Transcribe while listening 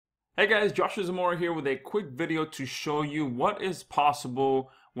Hey guys, Joshua Zamora here with a quick video to show you what is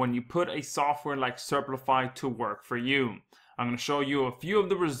possible when you put a software like Serplify to work for you. I'm going to show you a few of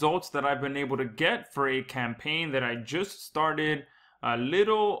the results that I've been able to get for a campaign that I just started a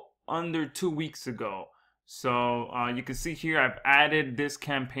little under 2 weeks ago. So you can see here I've added this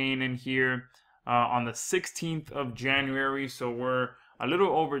campaign in here on the 16th of January. So we're a little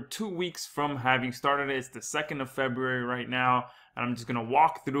over 2 weeks from having started it. It's the 2nd of February right now. And I'm just going to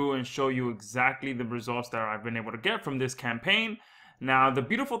walk through and show you exactly the results that I've been able to get from this campaign. Now, the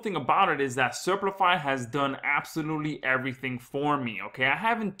beautiful thing about it is that Serplify has done absolutely everything for me, okay? I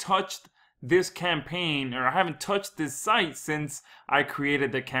haven't touched this campaign, or I haven't touched this site since I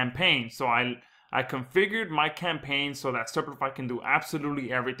created the campaign. So I configured my campaign so that Serplify can do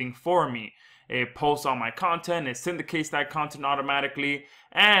absolutely everything for me. It posts all my content, it syndicates that content automatically,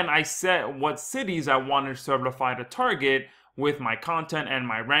 and I set what cities I wanted Serplify to target with my content and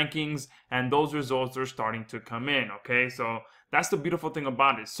my rankings, and those results are starting to come in, okay? So that's the beautiful thing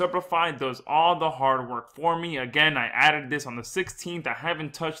about it. Serplify does all the hard work for me. Again, I added this on the 16th. I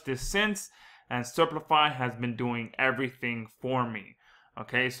haven't touched this since, and Serplify has been doing everything for me.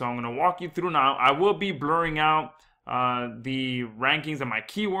 Okay, so I'm going to walk you through now. I will be blurring out the rankings and my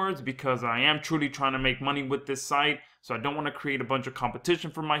keywords because I am truly trying to make money with this site, so I don't want to create a bunch of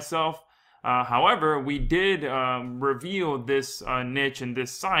competition for myself. However, we did reveal this niche and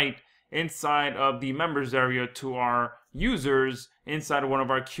this site inside of the members area to our users inside of one of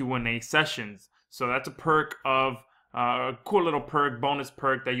our Q&A sessions. So that's a perk of a cool little perk, bonus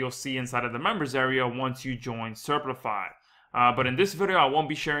perk that you'll see inside of the members area once you join Serplify. But in this video, I won't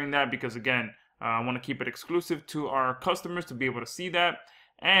be sharing that because, again, I want to keep it exclusive to our customers to be able to see that.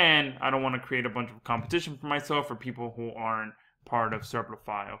 And I don't want to create a bunch of competition for myself for people who aren't part of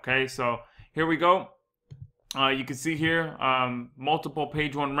Serplify. Okay, so here we go. You can see here multiple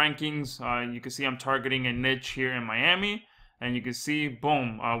page one rankings. You can see I'm targeting a niche here in Miami, and you can see,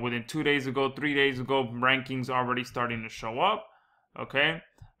 boom, within 2 days ago, 3 days ago, rankings already starting to show up. Okay,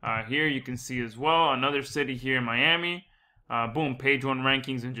 here you can see as well another city here in Miami. Boom, page one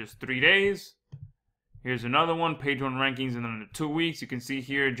rankings in just 3 days. Here's another one, page one rankings in under 2 weeks. You can see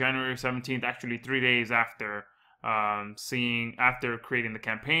here January 17th, actually 3 days after after creating the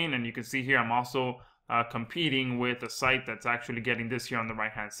campaign. And you can see here I'm also competing with a site that's actually getting this here on the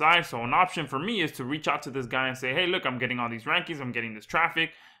right hand side. So an option for me is to reach out to this guy and say, hey, look, I'm getting all these rankings, I'm getting this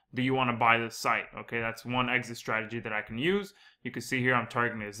traffic, do you want to buy this site? Okay, that's one exit strategy that I can use. You can see here I'm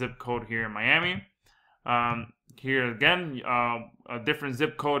targeting a zip code here in Miami. Here again, a different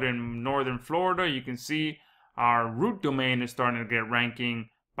zip code in northern Florida. You can see our root domain is starting to get ranking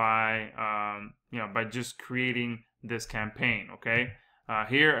by by just creating this campaign. Okay,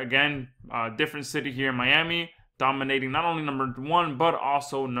 here again, different city here in Miami, dominating not only number 1 but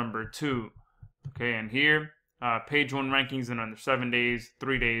also number 2. Okay, and here page 1 rankings in under 7 days,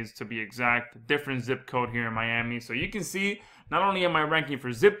 3 days to be exact. Different zip code here in Miami. So you can see not only am I ranking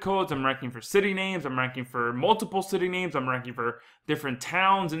for zip codes, I'm ranking for city names, I'm ranking for multiple city names, I'm ranking for different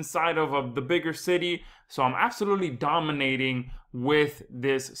towns inside of the bigger city. So I'm absolutely dominating with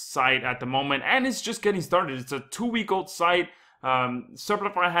this site at the moment, and it's just getting started. It's a 2-week-old site.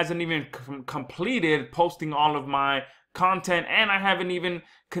 Serplify hasn't even completed posting all of my content, and I haven't even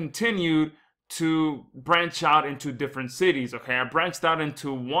continued to branch out into different cities. Okay, I branched out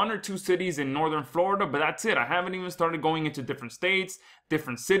into 1 or 2 cities in northern Florida, but that's it. I haven't even started going into different states,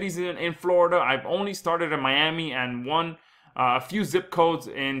 different cities in Florida. I've only started in Miami and a few zip codes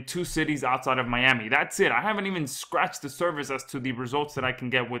in 2 cities outside of Miami. That's it. I haven't even scratched the surface as to the results that I can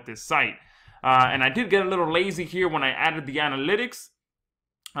get with this site. And I did get a little lazy here when I added the analytics.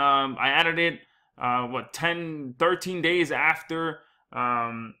 I added it 13 days after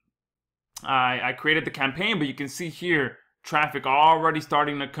I created the campaign, but you can see here traffic already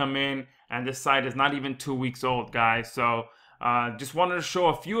starting to come in, and this site is not even 2 weeks old, guys. So just wanted to show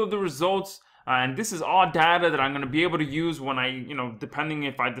a few of the results, and this is all data that I'm going to be able to use when I, depending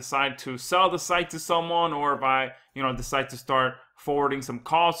if I decide to sell the site to someone, or if I, decide to start forwarding some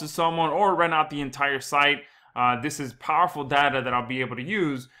calls to someone, or rent out the entire site. This is powerful data that I'll be able to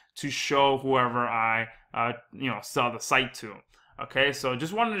use to show whoever I, sell the site to. Okay, so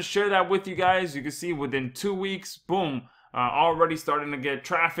just wanted to share that with you guys. You can see within 2 weeks, boom, already starting to get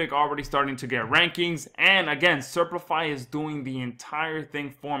traffic, already starting to get rankings. And again, Serplify is doing the entire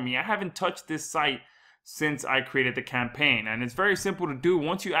thing for me. I haven't touched this site since I created the campaign, and it's very simple to do.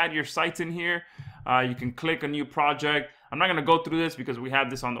 Once you add your sites in here, you can click a new project. I'm not going to go through this because we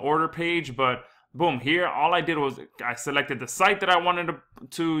have this on the order page, but boom, here all I did was I selected the site that I wanted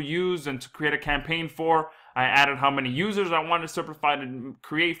to use and to create a campaign for. I added how many users I wanted Serplify to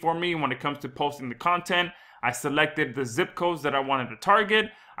create for me when it comes to posting the content. I selected the zip codes that I wanted to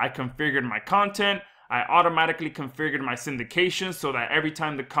target. I configured my content. I automatically configured my syndication so that every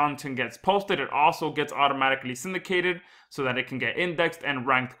time the content gets posted, it also gets automatically syndicated so that it can get indexed and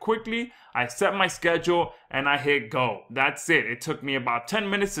ranked quickly. I set my schedule and I hit go. That's it. It took me about 10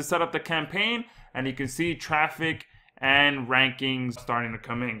 minutes to set up the campaign, and you can see traffic and rankings starting to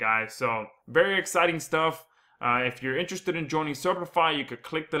come in, guys. So very exciting stuff. If you're interested in joining Serplify, you could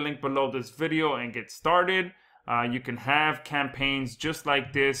click the link below this video and get started. You can have campaigns just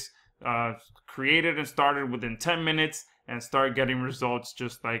like this, created and started within 10 minutes and start getting results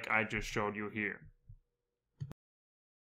just like I just showed you here.